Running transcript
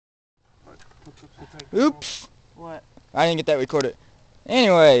Oops. What? I didn't get that recorded.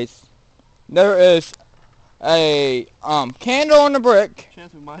 Anyways, there is a candle on the brick.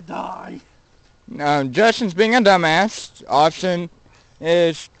 Chance we might die. Justin's being a dumbass. Austin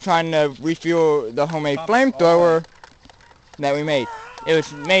is trying to refuel the homemade flamethrower that we made. It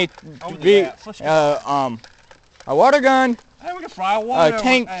was made to be a water gun, Hey, we can fry a watermelon. a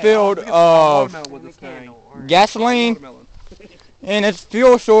tank Hey, filled we can fry a of watermelon with this thing. gasoline, Watermelon. and its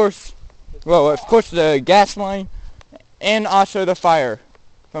fuel source, well, of course the gasoline, and also the fire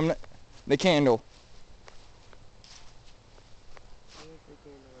from the candle.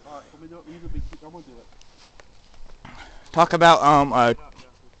 Alright, let me do it. I'm gonna do it. Talk about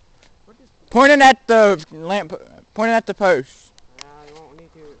pointing at the lamp, pointing at the post. You won't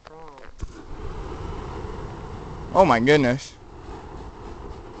need to wrong. Oh my goodness.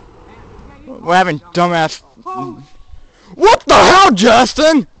 We're having dumbass. What the hell,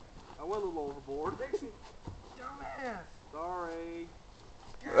 Justin? I went a little overboard. Dumbass! Sorry.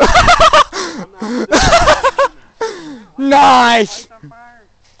 Nice.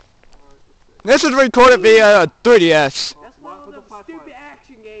 This is recorded via 3DS. That's what all those stupid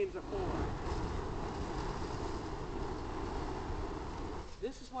action games are for.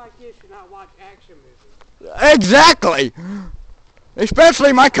 This is why kids should not watch action movies. Exactly.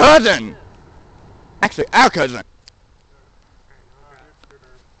 Especially my cousin. Actually, our cousin.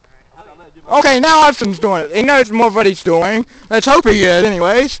 Okay, now Austin's doing it. He knows more of what he's doing. Let's hope he is,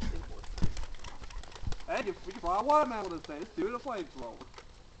 anyways. Hey, we can fry a watermelon with this thing. Let's do it a flamethrower.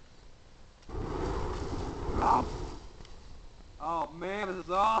 Oh man, this is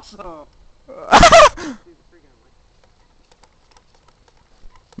awesome.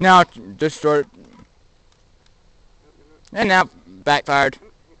 Now, destroyed. And now, backfired.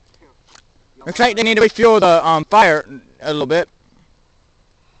 Looks like they need to refuel the fire a little bit.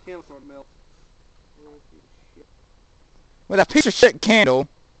 Candle started to melt. With a piece of shit candle.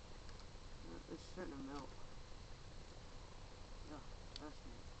 It's starting to melt.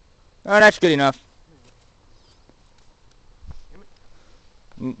 Oh, that's good enough.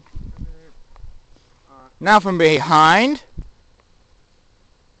 Now from behind.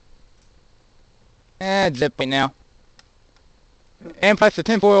 And zip right now. And plus the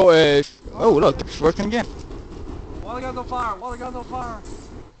tinfoil is... Oh, look, it's working again. Water gun's on fire! Water gun's on fire!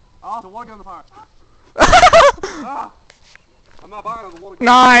 Oh, the water gun's on fire! Ah! I'm not buying the water gun.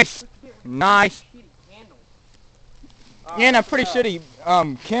 Nice! Nice. Right, And a pretty shitty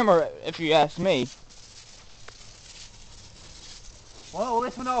camera, if you ask me. Well, at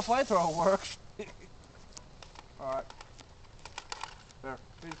least we know a flamethrower works. Alright. There,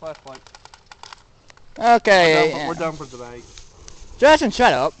 here's the flashlight. Okay. We're done for today. Justin,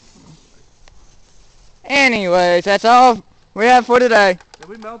 shut up. Anyways, that's all we have for today. Did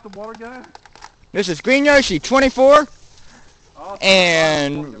we melt the water gun? This is Green Yoshi 24, Oh,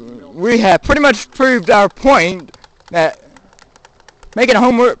 and we have pretty much proved our point that making a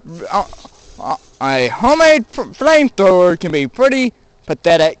homemade flamethrower can be pretty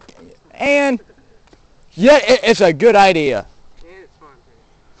pathetic, and yet it's a good idea. And it's fun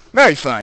too. Very fun.